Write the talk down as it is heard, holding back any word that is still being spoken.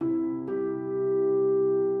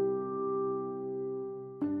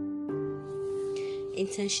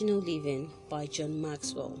Intentional Living by John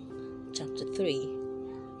Maxwell, Chapter 3,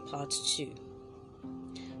 Part 2.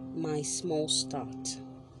 My small start.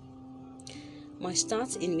 My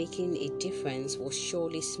start in making a difference was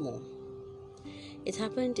surely small. It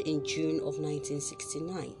happened in June of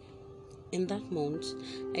 1969. In that month,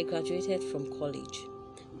 I graduated from college,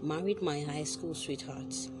 married my high school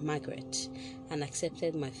sweetheart, Margaret, and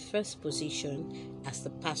accepted my first position as the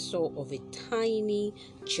pastor of a tiny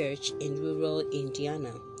church in rural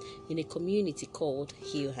Indiana, in a community called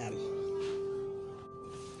Hillham.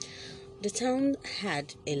 The town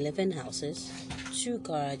had 11 houses, 2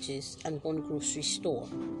 garages, and 1 grocery store.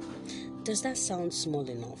 Does that sound small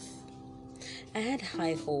enough? I had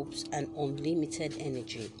high hopes and unlimited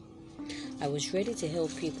energy. I was ready to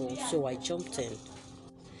help people, so I jumped in.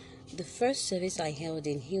 The first service I held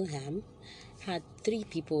in Hillham had 3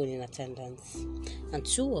 people in attendance, and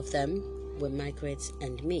 2 of them were Margaret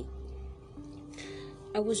and me.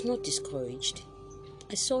 I was not discouraged.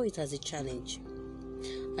 I saw it as a challenge.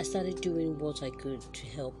 I started doing what I could to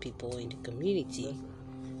help people in the community.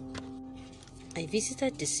 I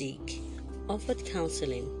visited the sick, offered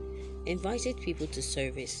counseling, invited people to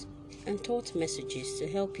service, and taught messages to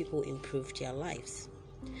help people improve their lives.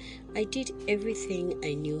 I did everything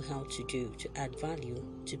I knew how to do to add value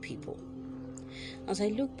to people. As I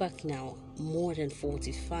look back now, more than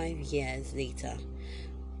 45 years later,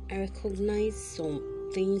 I recognize some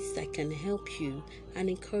things that can help you and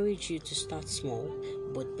encourage you to start small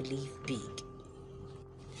but believe big.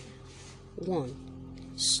 1.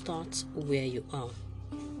 Start where you are.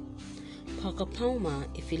 Parker Palmer,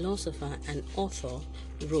 a philosopher and author,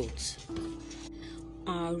 wrote,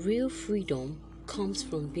 "Our real freedom comes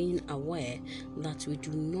from being aware that we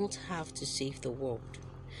do not have to save the world.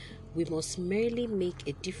 We must merely make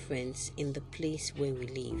a difference in the place where we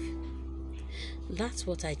live." That's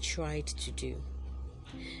what I tried to do.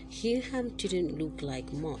 Hillham didn't look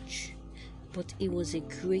like much, but it was a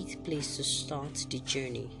great place to start the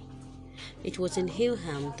journey. It was in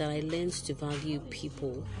Hillham that I learned to value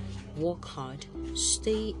people, work hard,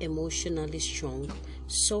 stay emotionally strong,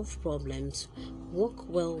 solve problems, work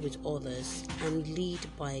well with others, and lead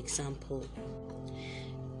by example.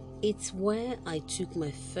 It's where I took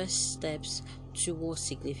my first steps towards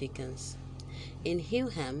significance. In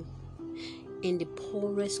Hillham, in the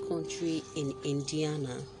poorest country in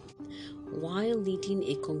Indiana, while leading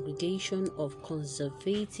a congregation of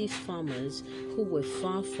conservative farmers who were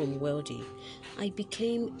far from wealthy, I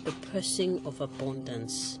became a person of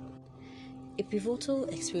abundance. A pivotal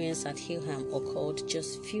experience at Hillham occurred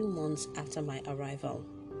just few months after my arrival.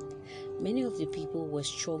 Many of the people were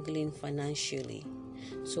struggling financially,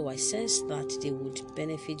 so I sensed that they would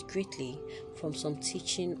benefit greatly from some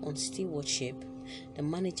teaching on stewardship, the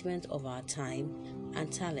management of our time,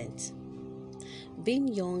 and talent. Being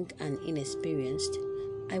young and inexperienced,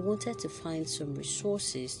 I wanted to find some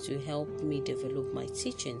resources to help me develop my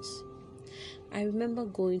teachings. I remember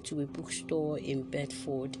going to a bookstore in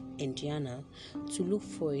Bedford, Indiana, to look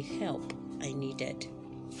for a help I needed.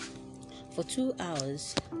 For 2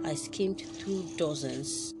 hours, I skimmed through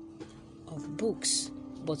dozens of books,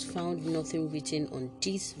 but found nothing written on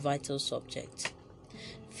this vital subject.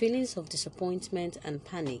 Feelings of disappointment and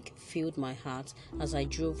panic filled my heart as I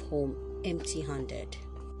drove home empty-handed.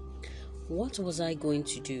 What was I going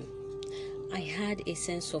to do? I had a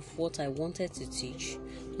sense of what I wanted to teach,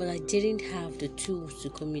 but I didn't have the tools to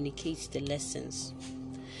communicate the lessons.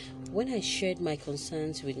 When I shared my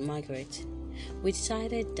concerns with Margaret, we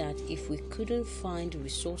decided that if we couldn't find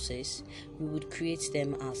resources, we would create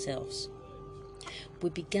them ourselves. We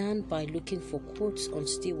began by looking for quotes on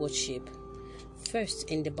stewardship, first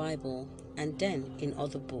in the Bible and then in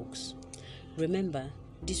other books. Remember,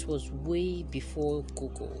 this was way before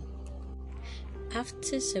Google.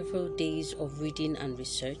 After several days of reading and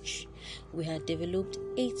research, we had developed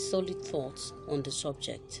 8 solid thoughts on the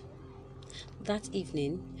subject. That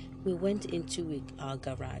evening, we went into our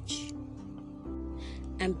garage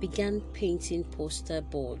and began painting poster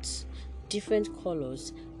boards, different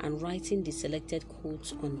colors, and writing the selected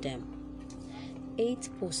quotes on them. 8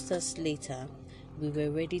 posters later, we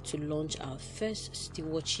were ready to launch our first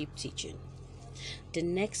stewardship teaching. The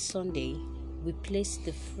next Sunday, we placed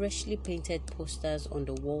the freshly painted posters on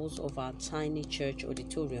the walls of our tiny church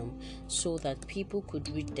auditorium so that people could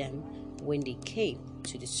read them when they came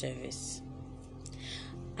to the service.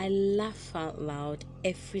 I laugh out loud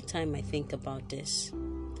every time I think about this.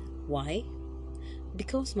 Why?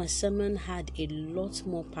 Because my sermon had a lot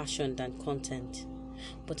more passion than content,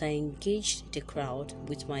 but I engaged the crowd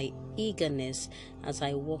with my eagerness as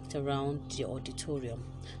I walked around the auditorium,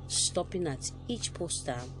 stopping at each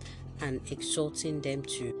poster and exhorting them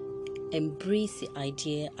to embrace the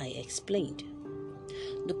idea I explained.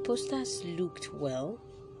 The posters looked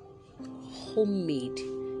homemade,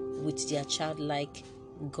 with their childlike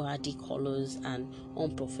gaudy colors and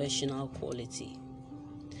unprofessional quality.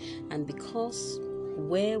 And because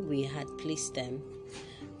where we had placed them,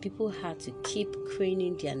 people had to keep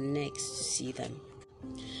craning their necks to see them.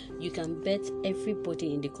 You can bet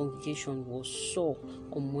everybody in the congregation was sore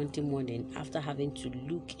on Monday morning after having to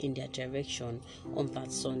look in their direction on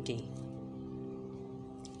that Sunday.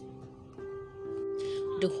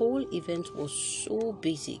 The whole event was so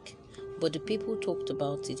basic, but the people talked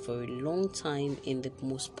about it for a long time in the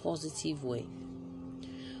most positive way.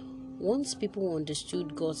 Once people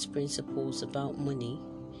understood God's principles about money,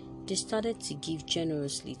 they started to give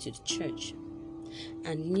generously to the church,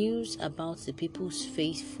 and news about the people's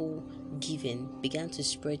faithful giving began to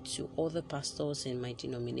spread to other pastors in my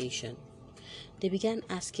denomination. They began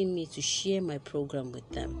asking me to share my program with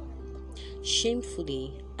them.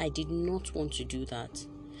 Shamefully, I did not want to do that.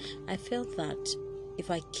 I felt that if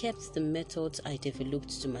I kept the methods I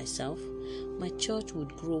developed to myself, my church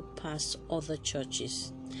would grow past other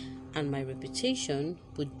churches, and my reputation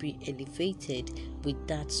would be elevated with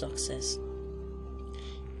that success.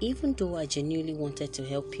 Even though I genuinely wanted to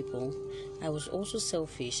help people, I was also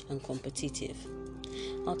selfish and competitive.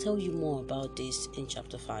 I'll tell you more about this in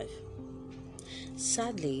chapter 5.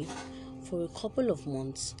 Sadly, for a couple of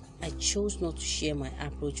months, I chose not to share my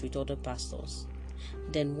approach with other pastors.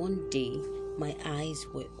 Then one day, my eyes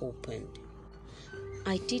were opened.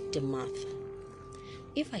 I did the math.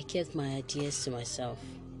 If I kept my ideas to myself,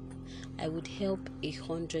 I would help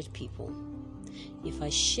 100 people. If I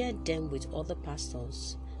shared them with other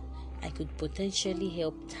pastors, I could potentially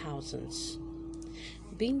help thousands.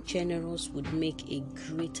 Being generous would make a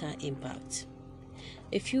greater impact.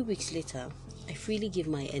 A few weeks later, I freely gave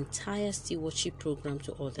my entire stewardship program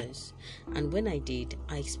to others, and when I did,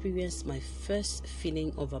 I experienced my first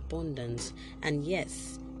feeling of abundance and,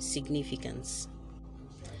 yes, significance.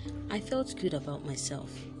 I felt good about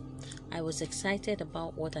myself. I was excited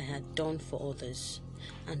about what I had done for others,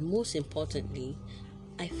 and most importantly,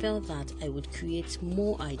 I felt that I would create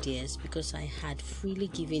more ideas because I had freely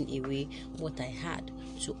given away what I had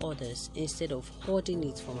to others instead of hoarding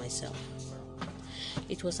it for myself.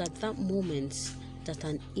 It was at that moment that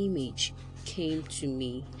an image came to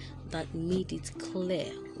me that made it clear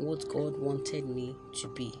what God wanted me to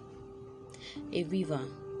be. A river,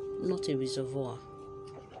 not a reservoir.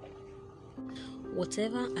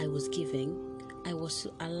 Whatever I was giving, I was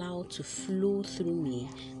allowed to flow through me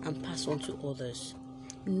and pass on to others,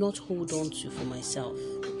 not hold on to for myself.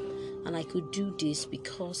 And I could do this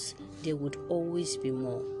because there would always be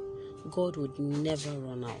more. God would never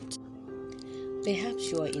run out.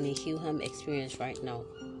 Perhaps you are in a Hillham experience right now.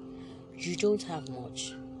 You don't have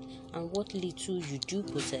much, and what little you do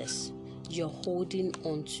possess, you're holding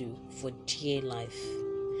on to for dear life.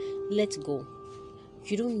 Let go.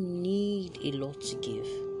 You don't need a lot to give.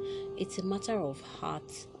 It's a matter of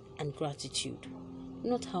heart and gratitude,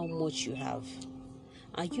 not how much you have.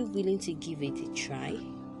 Are you willing to give it a try?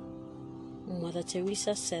 Mother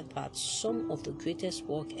Teresa said that some of the greatest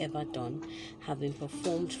work ever done have been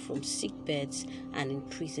performed from sick beds and in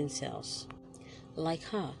prison cells. Like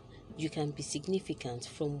her, you can be significant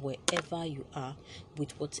from wherever you are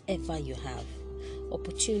with whatever you have.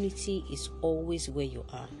 Opportunity is always where you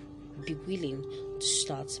are. Be willing to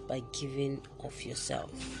start by giving of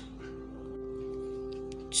yourself.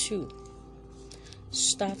 2.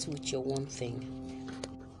 Start with your one thing.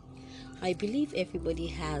 I believe everybody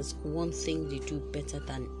has one thing they do better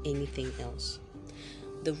than anything else.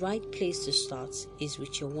 The right place to start is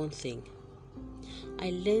with your one thing.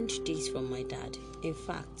 I learned this from my dad. In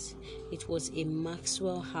fact, it was a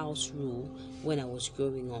Maxwell House rule when I was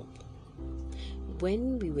growing up.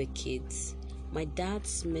 When we were kids, my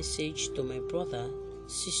dad's message to my brother,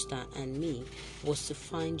 sister, and me was to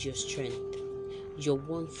find your strength, your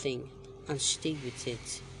one thing, and stay with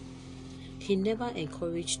it. He never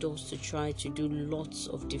encouraged us to try to do lots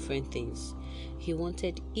of different things. He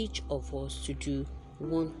wanted each of us to do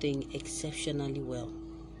one thing exceptionally well.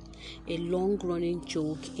 A long-running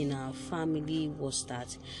joke in our family was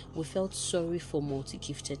that we felt sorry for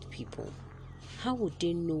multi-gifted people. How would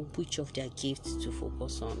they know which of their gifts to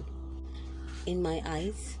focus on? In my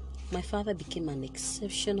eyes, my father became an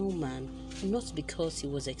exceptional man, not because he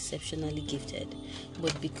was exceptionally gifted,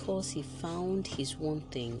 but because he found his one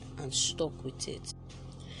thing and stuck with it.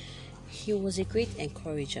 He was a great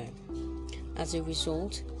encourager. As a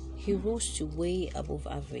result, he rose to way above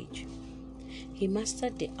average. He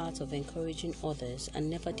mastered the art of encouraging others and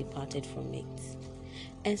never departed from it.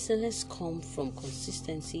 Excellence comes from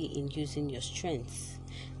consistency in using your strengths,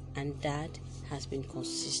 and that has been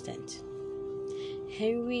consistent.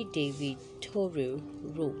 Henry David Thoreau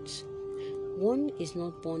wrote, "One is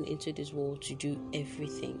not born into this world to do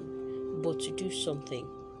everything, but to do something."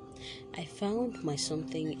 I found my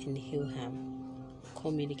something in Hilham: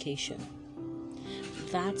 communication.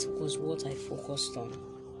 That was what I focused on.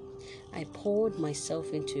 I poured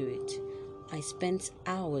myself into it. I spent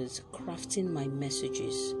hours crafting my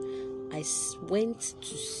messages. I went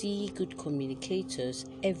to see good communicators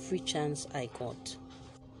every chance I got.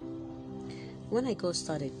 When I got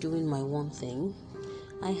started doing my one thing,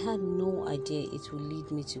 I had no idea it would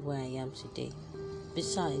lead me to where I am today.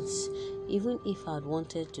 Besides, even if I had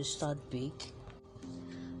wanted to start big,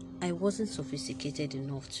 I wasn't sophisticated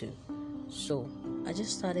enough to. So, I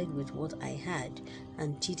just started with what I had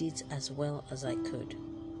and did it as well as I could.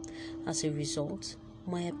 As a result,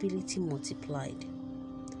 my ability multiplied.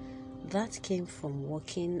 That came from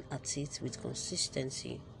working at it with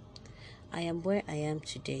consistency. I am where I am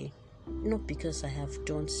today, not because I have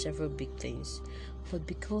done several big things, but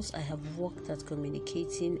because I have worked at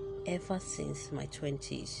communicating ever since my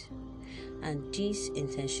 20s. And this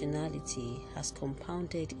intentionality has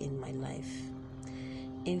compounded in my life.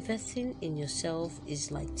 Investing in yourself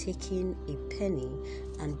is like taking a penny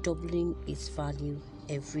and doubling its value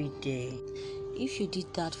every day. If you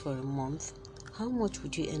did that for a month, how much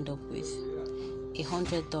would you end up with?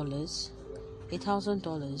 $100?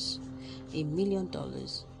 $1,000?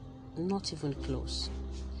 $1,000,000? Not even close.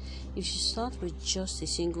 If you start with just a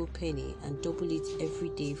single penny and double it every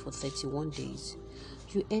day for 31 days,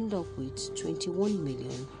 you end up with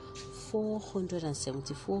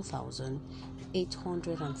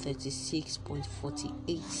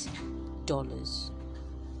 $21,476,836.48.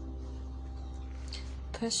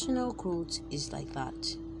 Personal growth is like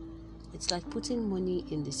that. It's like putting money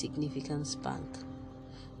in the significance bank.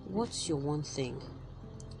 What's your one thing?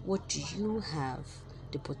 What do you have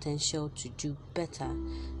the potential to do better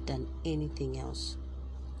than anything else?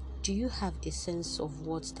 Do you have a sense of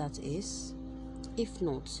what that is? If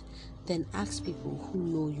not, then ask people who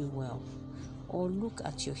know you well, or look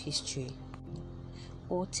at your history,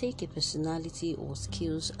 or take a personality or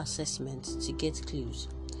skills assessment to get clues.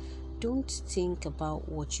 Don't think about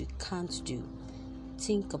what you can't do.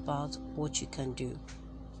 Think about what you can do.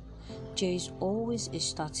 There is always a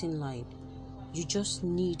starting line. You just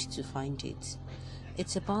need to find it.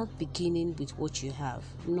 It's about beginning with what you have,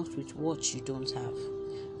 not with what you don't have.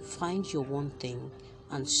 Find your one thing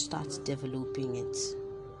and start developing it.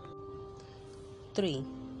 3.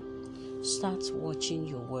 Start watching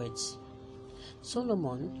your words.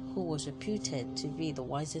 Solomon, who was reputed to be the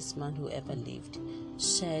wisest man who ever lived,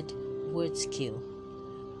 said, "Words kill.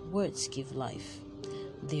 Words give life.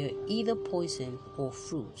 They are either poison or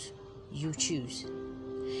fruit. You choose."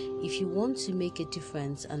 If you want to make a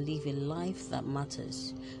difference and live a life that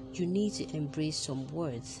matters, you need to embrace some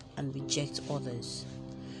words and reject others.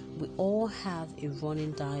 We all have a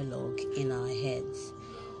running dialogue in our heads.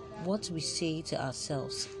 What we say to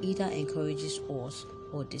ourselves either encourages us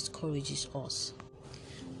or discourages us.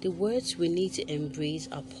 The words we need to embrace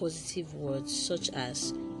are positive words such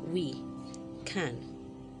as we, can,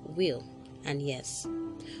 will, and yes.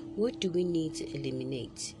 What do we need to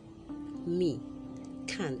eliminate? Me,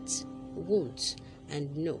 can't, won't,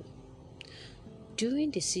 and no.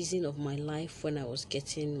 During the season of my life when I was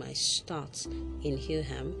getting my start in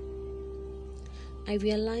Hilham, I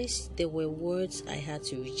realized there were words I had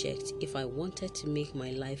to reject if I wanted to make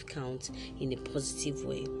my life count in a positive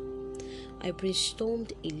way. I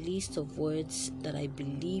brainstormed a list of words that I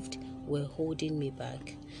believed were holding me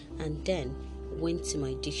back, and then went to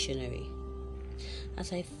my dictionary.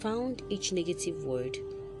 As I found each negative word,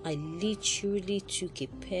 I literally took a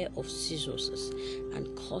pair of scissors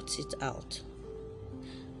and cut it out.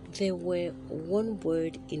 There were one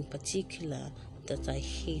word in particular that I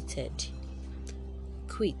hated: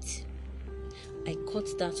 quit. I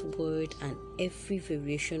cut that word and every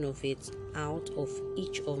variation of it out of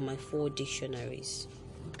each of my 4 dictionaries.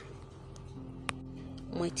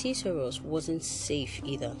 My thesaurus wasn't safe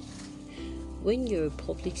either. When you're a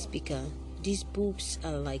public speaker, these books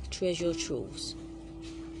are like treasure troves.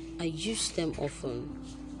 I used them often,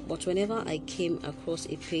 but whenever I came across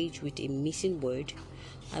a page with a missing word,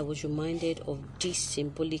 I was reminded of this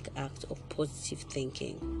symbolic act of positive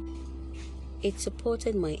thinking. It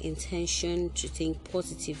supported my intention to think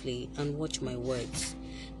positively and watch my words.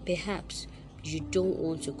 Perhaps you don't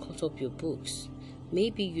want to cut up your books.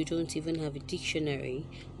 Maybe you don't even have a dictionary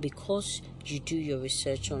because you do your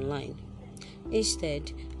research online.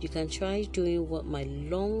 Instead, you can try doing what my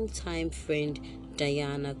longtime friend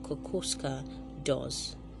Diana Kokoska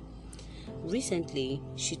does. Recently,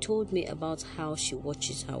 she told me about how she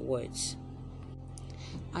watches her words.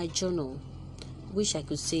 I journal, wish I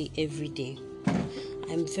could say every day.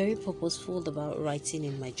 I'm very purposeful about writing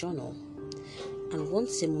in my journal, and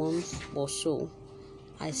once a month or so,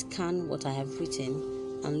 I scan what I have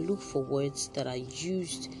written and look for words that are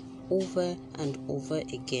used over and over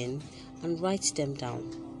again and write them down.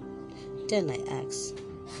 Then I ask,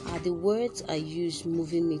 are the words I use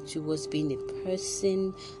moving me towards being a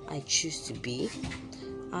person I choose to be?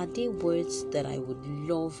 Are they words that I would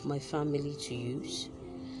love my family to use?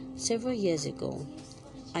 Several years ago,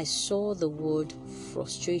 I saw the word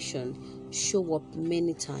frustration show up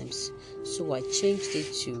many times, so I changed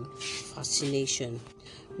it to fascination.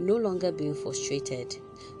 No longer being frustrated,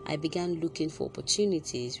 I began looking for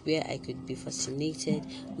opportunities where I could be fascinated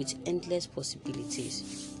with endless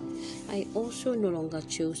possibilities. I also no longer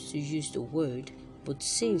chose to use the word, but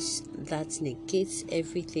since that negates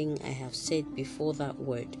everything I have said before that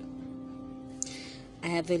word. I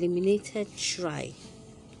have eliminated try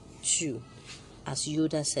too. As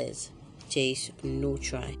Yoda says, there is no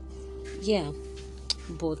try. Yeah,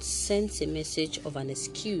 but sends a message of an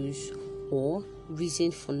excuse or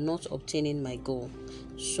reason for not obtaining my goal.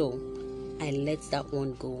 So I let that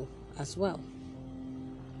one go as well.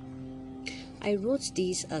 I wrote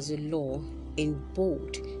this as a law in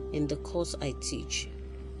bold in the course I teach.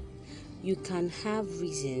 You can have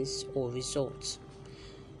reasons or results.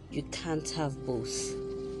 You can't have both.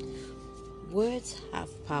 Words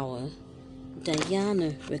have power.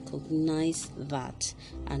 Diana recognized that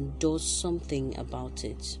and does something about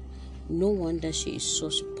it. No wonder she is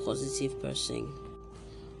such a positive person.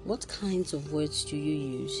 What kinds of words do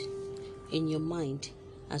you use in your mind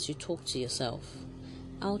as you talk to yourself,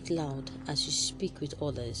 out loud as you speak with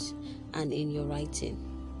others, and in your writing?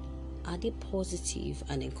 Are they positive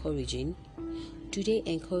and encouraging? Do they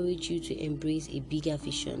encourage you to embrace a bigger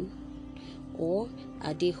vision? Or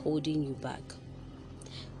are they holding you back?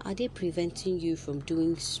 Are they preventing you from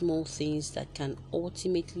doing small things that can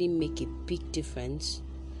ultimately make a big difference?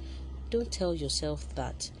 Don't tell yourself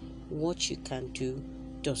that what you can do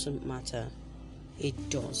doesn't matter. It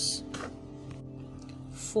does.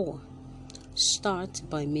 4. Start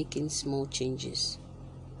by making small changes.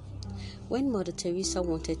 When Mother Teresa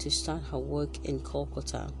wanted to start her work in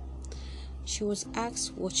Calcutta, she was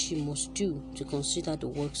asked what she must do to consider the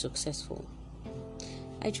work successful.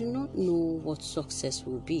 I do not know what success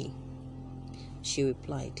will be, she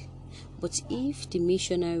replied, but if the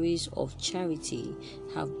missionaries of charity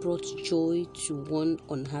have brought joy to one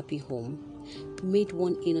unhappy home, made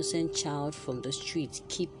one innocent child from the street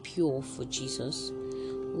keep pure for Jesus,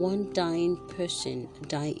 one dying person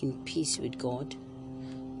die in peace with God,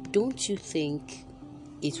 don't you think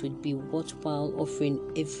it would be worthwhile offering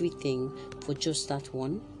everything for just that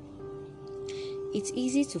one? It's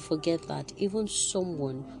easy to forget that even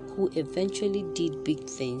someone who eventually did big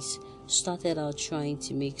things started out trying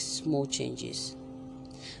to make small changes.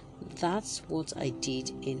 That's what I did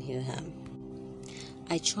in Hillham.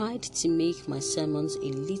 I tried to make my sermons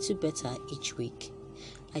a little better each week.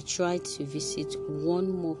 I tried to visit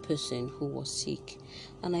one more person who was sick,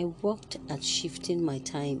 and I worked at shifting my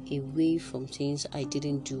time away from things I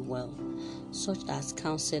didn't do well, such as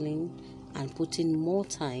counseling, and putting more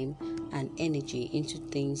time and energy into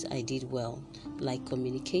things I did well, like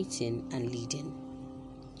communicating and leading.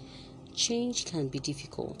 Change can be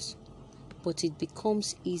difficult, but it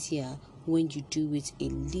becomes easier when you do it a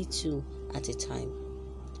little at a time.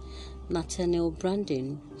 Nathaniel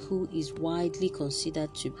Branden, who is widely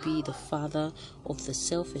considered to be the father of the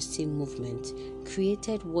self-esteem movement,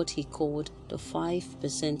 created what he called the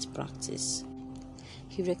 5% practice.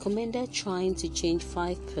 He recommended trying to change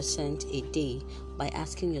 5% a day by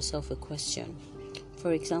asking yourself a question.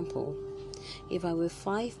 For example, if I were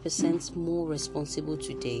 5% more responsible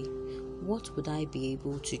today, what would I be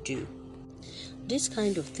able to do? This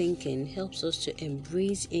kind of thinking helps us to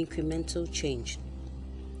embrace incremental change.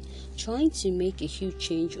 Trying to make a huge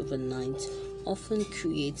change overnight often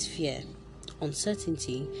creates fear,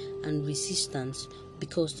 uncertainty, and resistance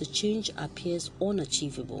because the change appears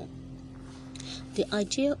unachievable. The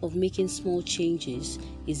idea of making small changes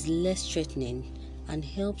is less threatening and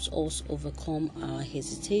helps us overcome our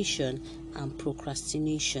hesitation and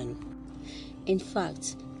procrastination. In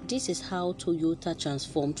fact, this is how Toyota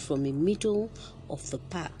transformed from a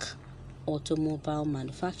middle-of-the-pack automobile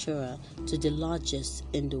manufacturer to the largest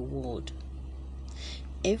in the world.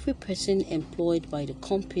 Every person employed by the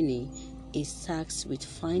company is tasked with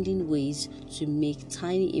finding ways to make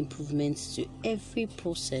tiny improvements to every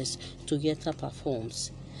process Toyota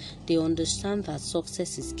performs, They understand that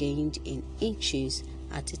success is gained in inches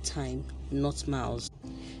at a time, not miles.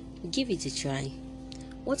 Give it a try.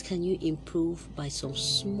 What can you improve by some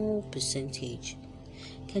small percentage?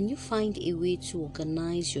 Can you find a way to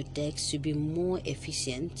organize your decks to be more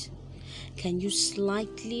efficient? Can you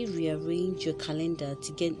slightly rearrange your calendar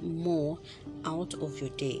to get more out of your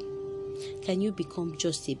day? Can you become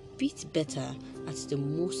just a bit better at the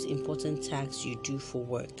most important tasks you do for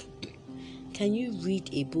work? Can you read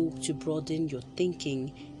a book to broaden your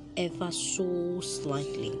thinking ever so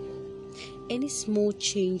slightly? Any small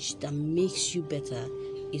change that makes you better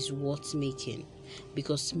is worth making,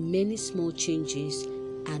 because many small changes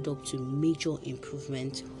add up to major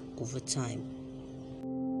improvement over time.